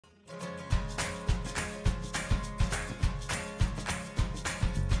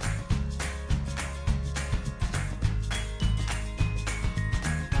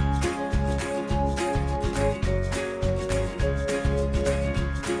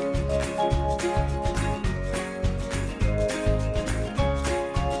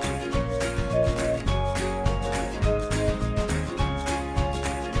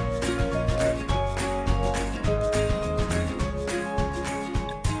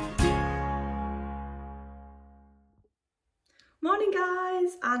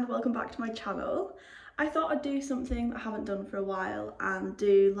guys, and welcome back to my channel. I thought I'd do something I haven't done for a while and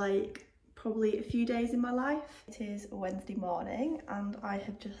do like probably a few days in my life. It is a Wednesday morning and I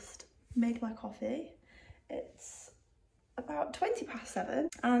have just made my coffee. It's about 7:20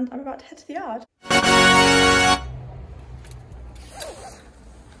 and I'm about to head to the yard.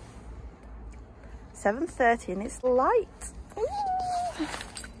 7:30 and it's light. Ooh.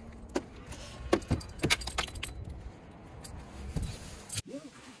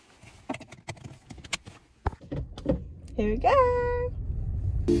 Here we go.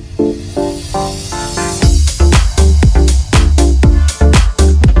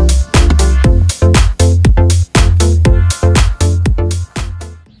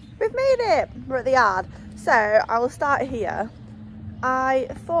 We've made it. We're at the yard. So I will start here. I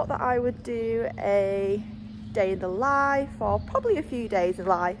thought that I would do a day in the life, or probably a few days in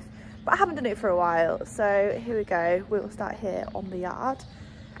life, but I haven't done it for a while. So here we go. We'll start here on the yard.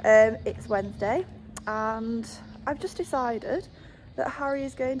 It's Wednesday and I've just decided that Harry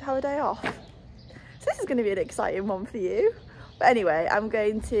is going to have a day off. So this is going to be an exciting one for you. But anyway, I'm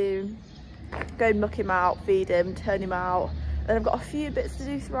going to go and muck him out, feed him, turn him out. Then I've got a few bits to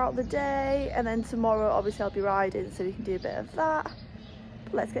do throughout the day. And then tomorrow, obviously, I'll be riding, so we can do a bit of that.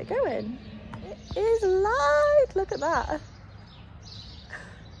 But let's get going. It is light. Look at that.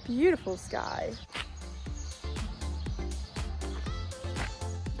 Beautiful sky.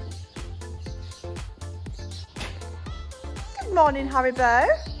 Good morning, Haribo.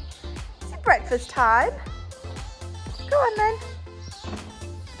 It's breakfast time. Go on then.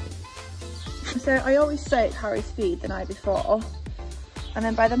 So I always soak Harry's feed the night before, and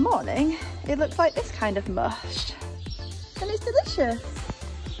then by the morning it looks like this kind of mush, and it's delicious,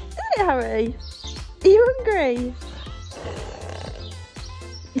 isn't it, Harry? Are you hungry?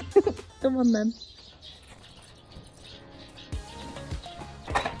 Come on then.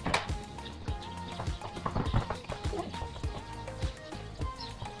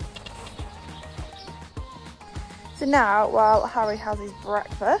 So now, while Harry has his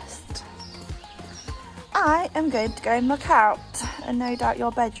breakfast, I am going to go and muck out, and no doubt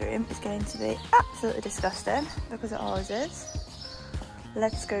your bedroom is going to be absolutely disgusting, because it always is.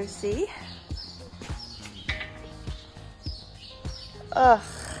 Let's go see. Ugh.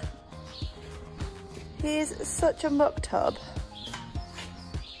 He's such a muck tub.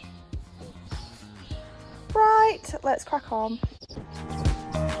 Right, let's crack on.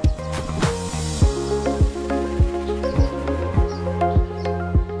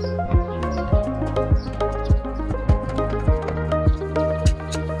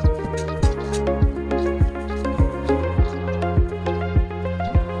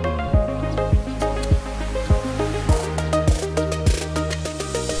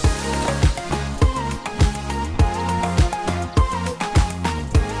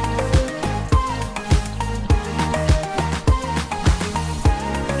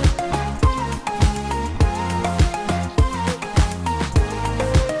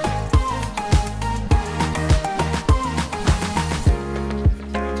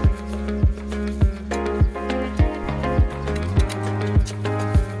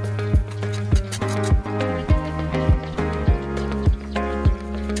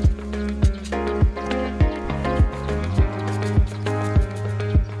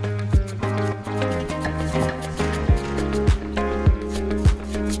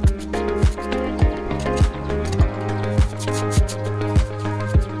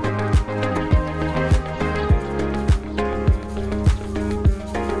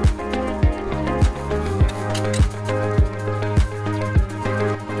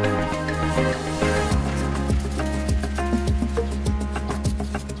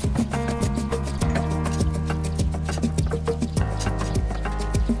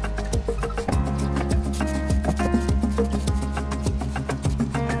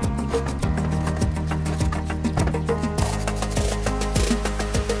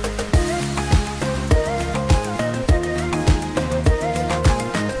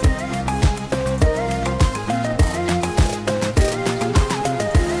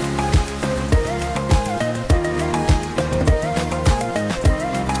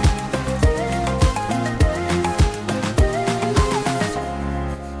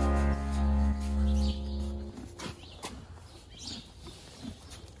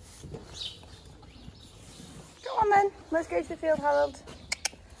 Let's go to the field, Harold.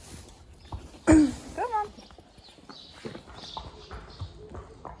 Come on.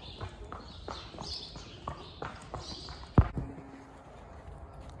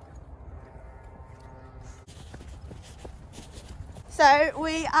 So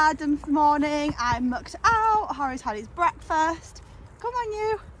we are done for the morning. I mucked out, Harry's had his breakfast, Come on,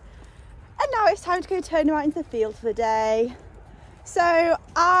 you. And now it's time to go turn him out into the field for the day. So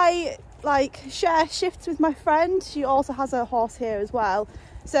I share shifts with my friend. She also has a horse here as well.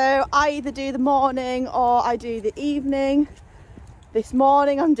 So I either do the morning or I do the evening. This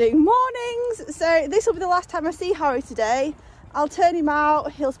morning I'm doing mornings. So this will be the last time I see Harry today. I'll turn him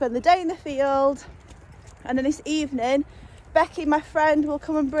out, he'll spend the day in the field. And then this evening, Becky, my friend, will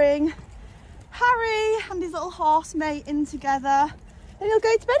come and bring Harry and his little horse mate in together. And he'll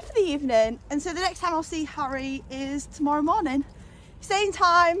go to bed for the evening. And so the next time I'll see Harry is tomorrow morning. Same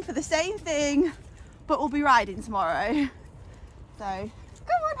time for the same thing, but we'll be riding tomorrow. So,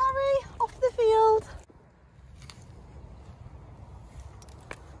 come on Harry, off to the field.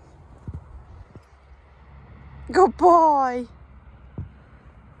 Good boy.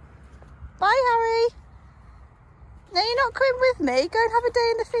 Bye Harry. No, you're not coming with me. Go and have a day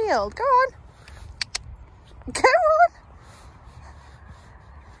in the field. Go on. Go on.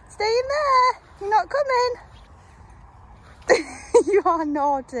 Stay in there. You're not coming. You are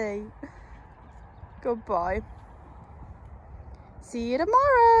naughty. Good boy. See you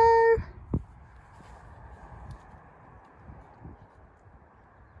tomorrow.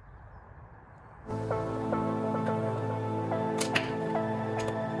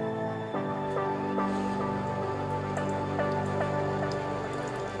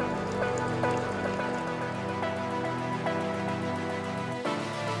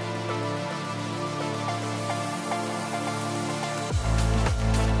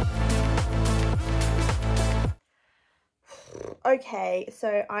 Okay,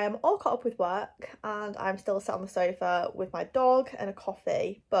 so I am all caught up with work and I'm still sat on the sofa with my dog and a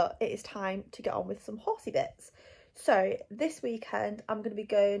coffee, but it is time to get on with some horsey bits. So this weekend I'm going to be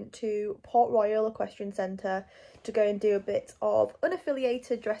going to Port Royal Equestrian Centre to go and do a bit of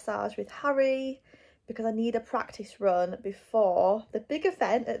unaffiliated dressage with Harry because I need a practice run before the big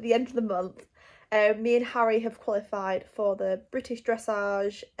event at the end of the month. Me and Harry have qualified for the British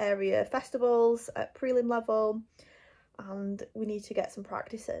Dressage area festivals at Prelim level. And we need to get some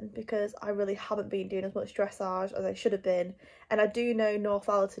practice in because I really haven't been doing as much dressage as I should have been. And I do know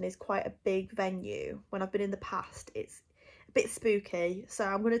Northallerton is quite a big venue. When I've been in the past, it's a bit spooky. So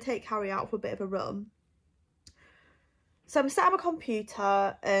I'm going to take Harry out for a bit of a run. So I'm sat on my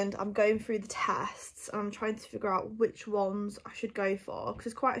computer and I'm going through the tests. And I'm trying to figure out which ones I should go for because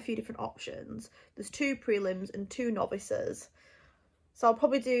there's quite a few different options. There's 2 prelims and 2 novices. So I'll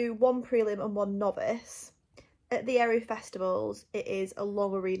probably do 1 prelim and 1 novice. At the area festivals, it is a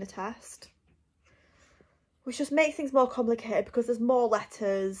long arena test, which just makes things more complicated because there's more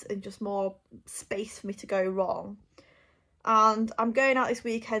letters and just more space for me to go wrong. And I'm going out this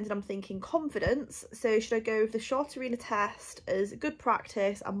weekend and I'm thinking confidence. So should I go with the short arena test as good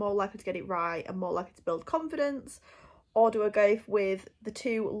practice? I'm more likely to get it right. I'm more likely to build confidence. Or do I go with the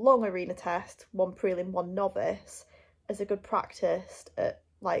 2 long arena tests, 1 prelim, 1 novice, as a good practice at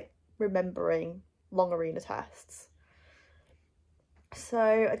remembering long arena tests?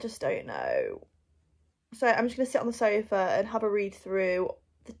 So I just don't know. So I'm just going to sit on the sofa and have a read through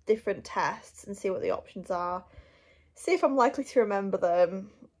the different tests and see what the options are, see if I'm likely to remember them,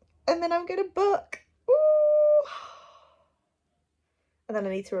 and then I'm going to book. Ooh. And then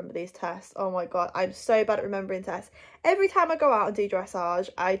I need to remember these tests. Oh my god, I'm so bad at remembering tests. Every time I go out and do dressage,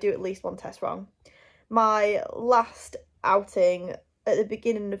 I do at least 1 test wrong. My last outing at the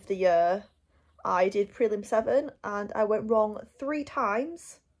beginning of the year, I did prelim 7 and I went wrong 3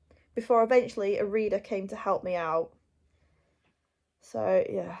 times before eventually a reader came to help me out. So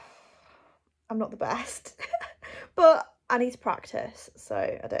yeah, I'm not the best, but I need to practice. So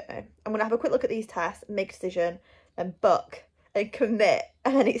I don't know. I'm going to have a quick look at these tests, make a decision and book and commit,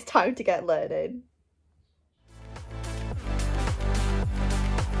 and then it's time to get learning.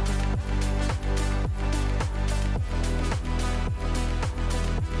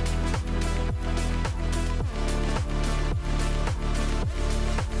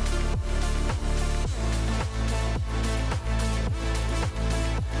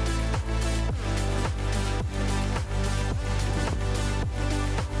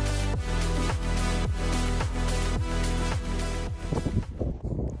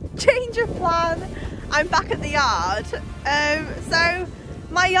 Change of plan. I'm back at the yard. So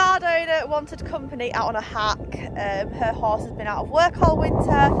my yard owner wanted company out on a hack. Her horse has been out of work all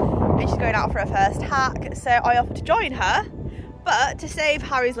winter and she's going out for her first hack, so I offered to join her, but to save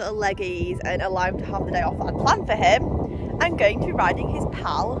Harry's little leggies and allow him to have the day off I'd planned for him, I'm going to be riding his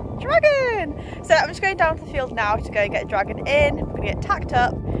pal Dragon. So I'm just going down to the field now to go and get Dragon in. We're going to get tacked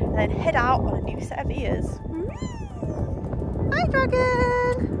up and then head out on a new set of ears. Hi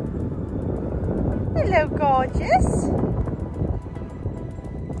Dragon! Hello gorgeous!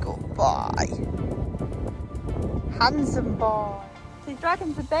 boy. Handsome boy. So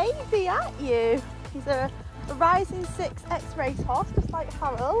Dragon's a baby, aren't you? He's a Rising 6 X-race horse, just like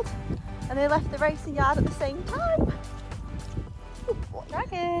Harold. And they left the racing yard at the same time. Good boy,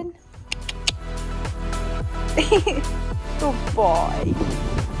 Dragon. Good boy.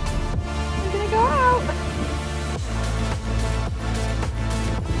 We're gonna go out.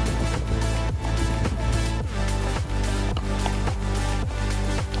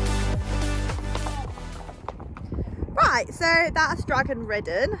 Right, so that's Dragon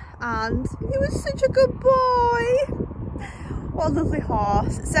ridden, and he was such a good boy. What a lovely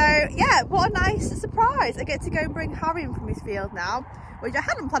horse. So yeah, what a nice surprise. I get to go and bring Harry in from his field now, which I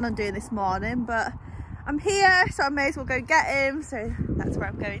hadn't planned on doing this morning, but I'm here, so I may as well go get him. So that's where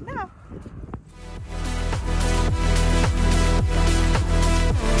I'm going now.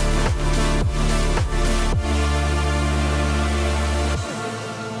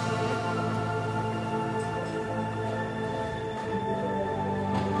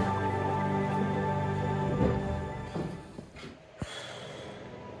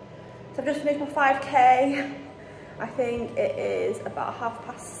 So I've just finished my 5k. I think it is about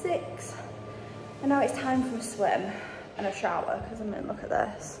 6:30. And now it's time for a swim and a shower, because I mean, look at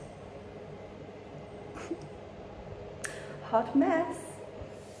this. Hot mess.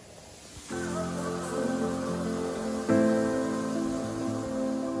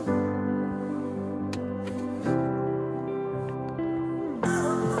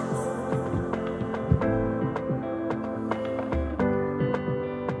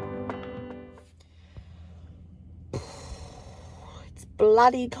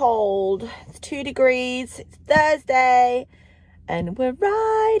 Bloody cold. It's 2 degrees. It's Thursday and we're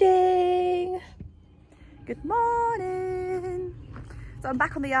riding. Good morning. So I'm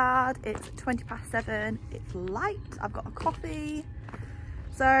back on the yard. It's 7:20. It's light. I've got a coffee.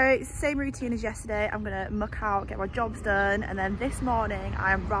 So it's the same routine as yesterday. I'm gonna muck out, get my jobs done, and then this morning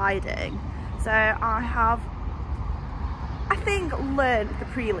I am riding. So I have, I think, learned the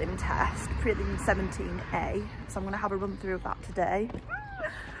prelim test, prelim 17A. So I'm going to have a run through of that today.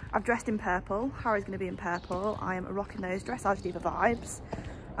 I've dressed in purple. Harry's going to be in purple. I am rocking those Dressage Diva vibes.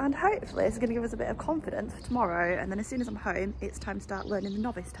 And hopefully it's going to give us a bit of confidence for tomorrow. And then as soon as I'm home, it's time to start learning the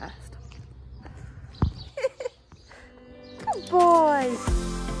novice test. Good boy.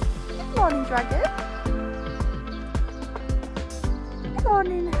 Good morning, Dragon. Good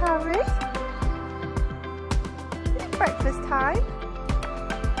morning, Harry. It's breakfast time.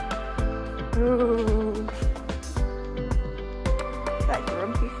 Ooh. That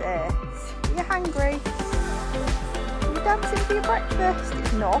grumpy face. Are you hungry? Are you dancing for your breakfast?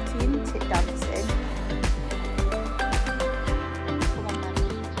 It's naughty, isn't it, dancing? Come on then.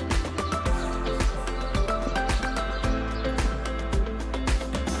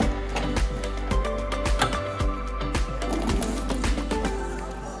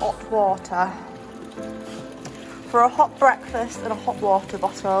 Hot water. For a hot breakfast and a hot water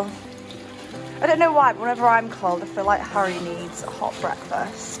bottle. I don't know why, but whenever I'm cold, I feel like Harry needs a hot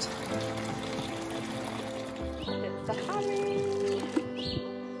breakfast. It's the Harry.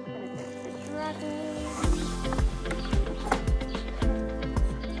 And it's the Dragon.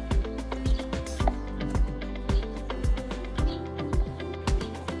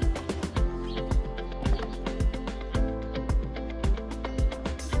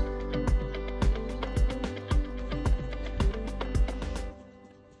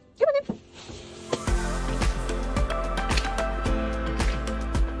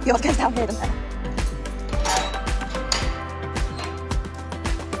 Yours goes down here, doesn't it?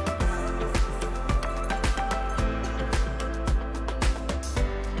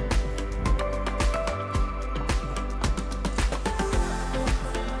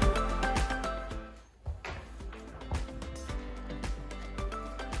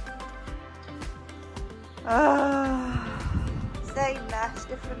 Same mess,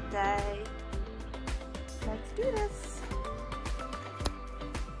 different day. Let's do this.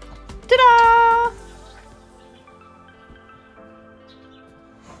 Ta-da!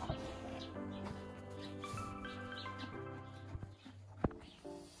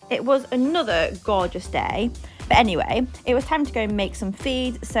 It was another gorgeous day, but anyway, it was time to go and make some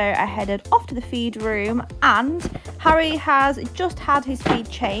feed, so I headed off to the feed room, and Harry has just had his feed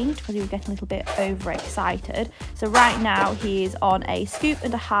changed because he was getting a little bit overexcited. So right now he's on a scoop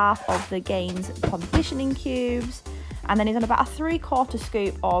and a half of the Gaines conditioning cubes, and then he's on about a 3/4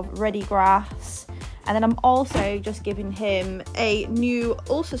 scoop of ready grass. And then I'm also just giving him a new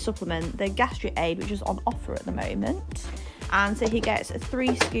ulcer supplement, the gastric aid, which is on offer at the moment. And so he gets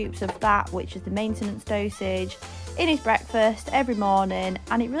 3 scoops of that, which is the maintenance dosage. in his breakfast every morning,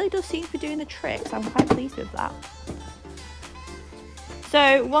 and it really does seem to be doing the trick, so I'm quite pleased with that.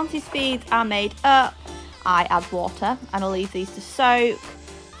 So once his feeds are made up, I add water and I'll leave these to soak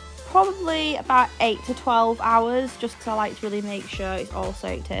probably about 8 to 12 hours, just because I like to really make sure it's all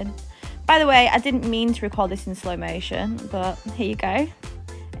soaked in. By the way, I didn't mean to record this in slow motion, but here you go.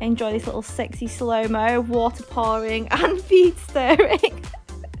 Enjoy this little sexy slow-mo of water pouring and feed stirring.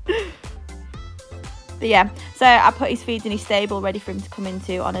 But yeah, so I put his feeds in his stable ready for him to come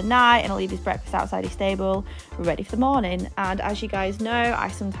into on a night, and I'll leave his breakfast outside his stable ready for the morning. And as you guys know, I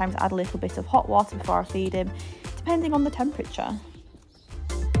sometimes add a little bit of hot water before I feed him, depending on the temperature.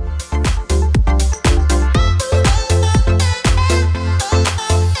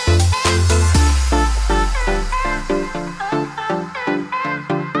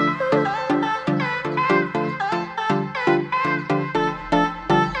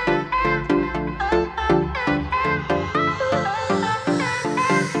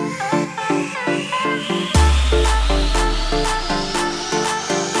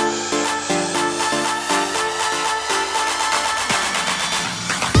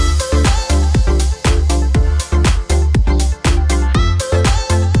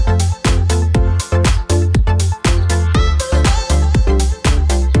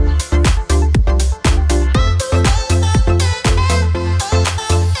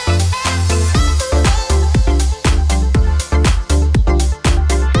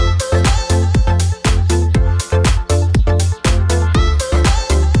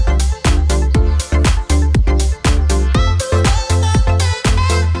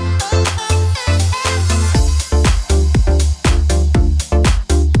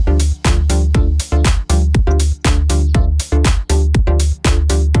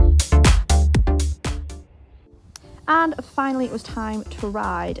 And finally it was time to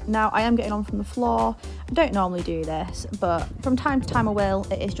ride. Now I am getting on from the floor. I don't normally do this, but from time to time I will.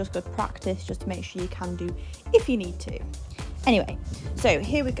 It is just good practice, just to make sure you can do if you need to. Anyway, so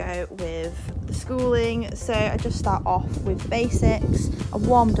here we go with the schooling. So I just start off with the basics. I've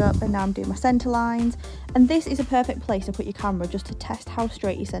warmed up and now I'm doing my centre lines. And this is a perfect place to put your camera just to test how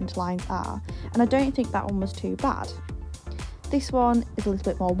straight your centre lines are. And I don't think that one was too bad. This one is a little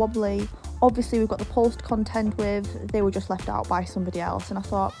bit more wobbly. Obviously we've got the pulse to contend with. They were just left out by somebody else, and I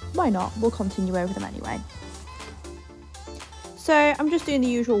thought, why not? We'll continue over them anyway. So I'm just doing the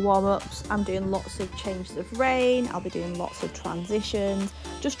usual warm-ups. I'm doing lots of changes of rein. I'll be doing lots of transitions,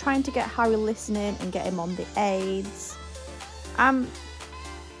 just trying to get Harry listening and get him on the aids. I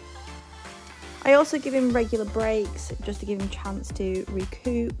also give him regular breaks just to give him a chance to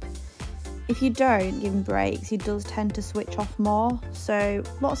recoup. If you don't give him breaks, he does tend to switch off more. So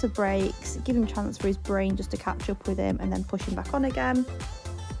lots of breaks, give him a chance for his brain just to catch up with him, and then push him back on again.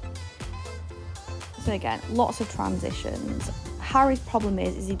 So again, lots of transitions. Harry's problem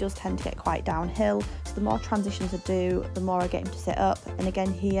is he does tend to get quite downhill. So the more transitions I do, the more I get him to sit up. And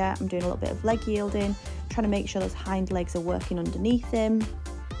again here, I'm doing a little bit of leg yielding, trying to make sure those hind legs are working underneath him.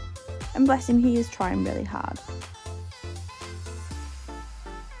 And bless him, he is trying really hard.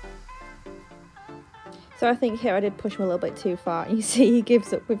 So I think here I did push him a little bit too far. You see he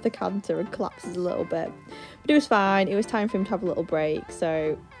gives up with the canter and collapses a little bit. But it was fine. It was time for him to have a little break.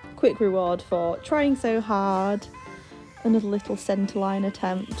 So quick reward for trying so hard. Another little centerline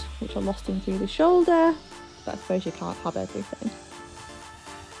attempt, which I lost him through the shoulder. But I suppose you can't have everything.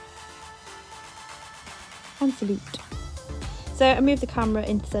 And salute. So I moved the camera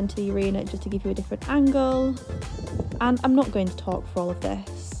into the centre of the arena just to give you a different angle. And I'm not going to talk for all of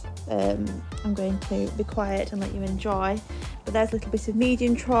this. I'm going to be quiet and let you enjoy. But there's a little bit of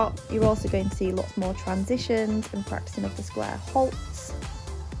medium trot. You're also going to see lots more transitions and practicing of the square halts.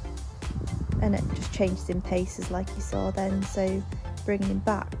 And it just changes in paces like you saw then. So bringing him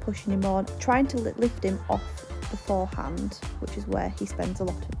back, pushing him on, trying to lift him off the forehand, which is where he spends a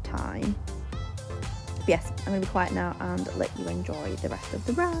lot of time. But yes, I'm going to be quiet now and let you enjoy the rest of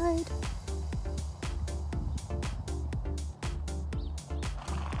the ride.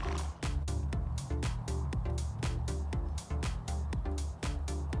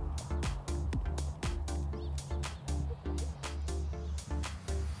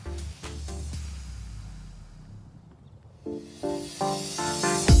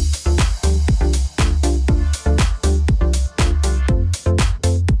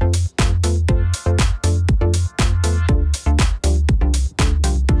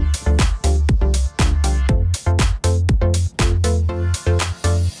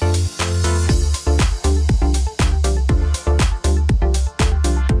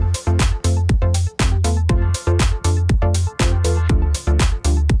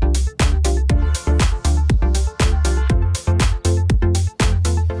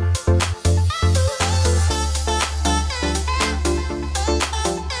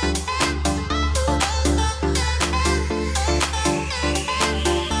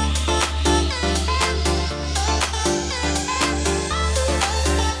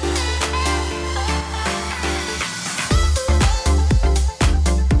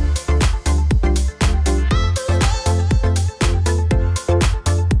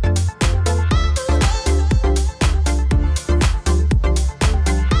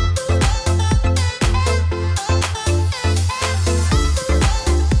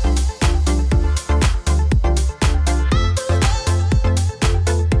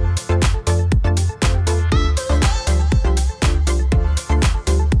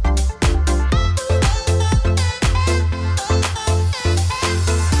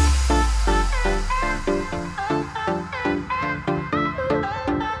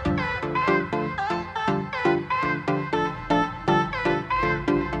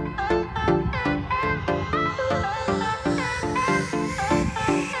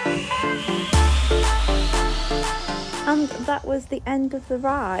 And that was the end of the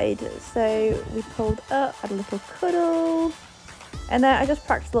ride. So we pulled up, had a little cuddle, and then I just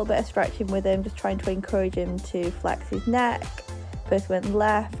practiced a little bit of stretching with him, just trying to encourage him to flex his neck. First went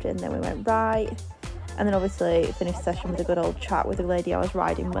left and then we went right, and then obviously finished the session with a good old chat with the lady I was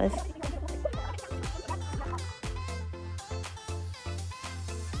riding with.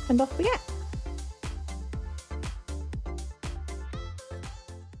 And off we get.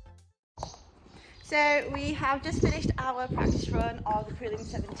 So we have just finished our practice run of the Prelim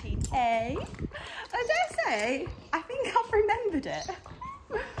 17A. I dare say, I think I've remembered it.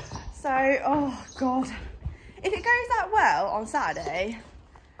 So, oh God. If it goes that well on Saturday,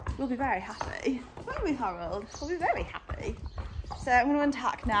 we'll be very happy. Won't we, Harold? We'll be very happy. So I'm going to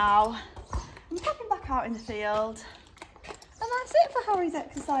untack now. I'm popping back out in the field. And that's it for Harry's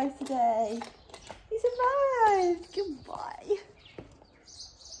exercise today. He survived. Goodbye.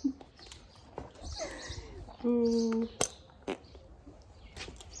 Ooh.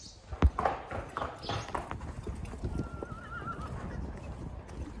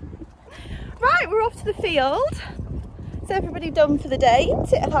 Right, we're off to the field. Is everybody done for the day,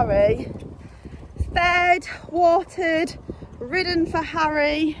 isn't it, Harry? Fed, watered, ridden for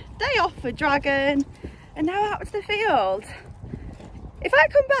Harry, day off for Dragon, and now out to the field. If I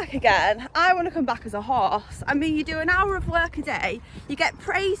come back again, I want to come back as a horse. I mean, you do an hour of work a day, you get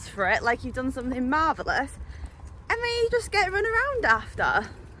praised for it like you've done something marvellous, and then you just get run around after.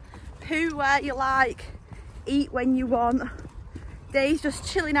 Poo where you like, eat when you want, days just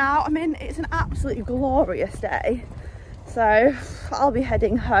chilling out. I mean, it's an absolutely glorious day. So I'll be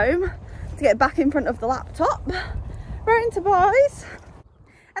heading home to get back in front of the laptop. Right into boys.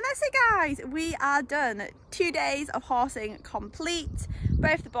 And that's it, guys, we are done. 2 days of horsing complete.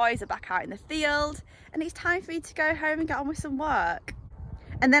 Both the boys are back out in the field, and it's time for me to go home and get on with some work.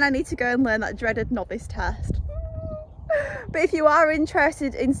 And then I need to go and learn that dreaded novice test. But if you are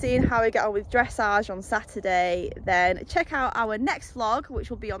interested in seeing how we get on with dressage on Saturday, then check out our next vlog, which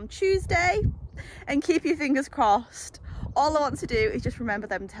will be on Tuesday, and keep your fingers crossed. All I want to do is just remember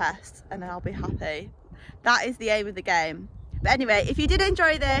them tests and then I'll be happy. That is the aim of the game. But anyway, if you did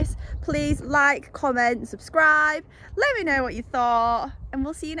enjoy this, please like, comment, subscribe. Let me know what you thought, and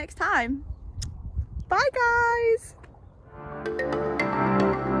we'll see you next time. Bye, guys.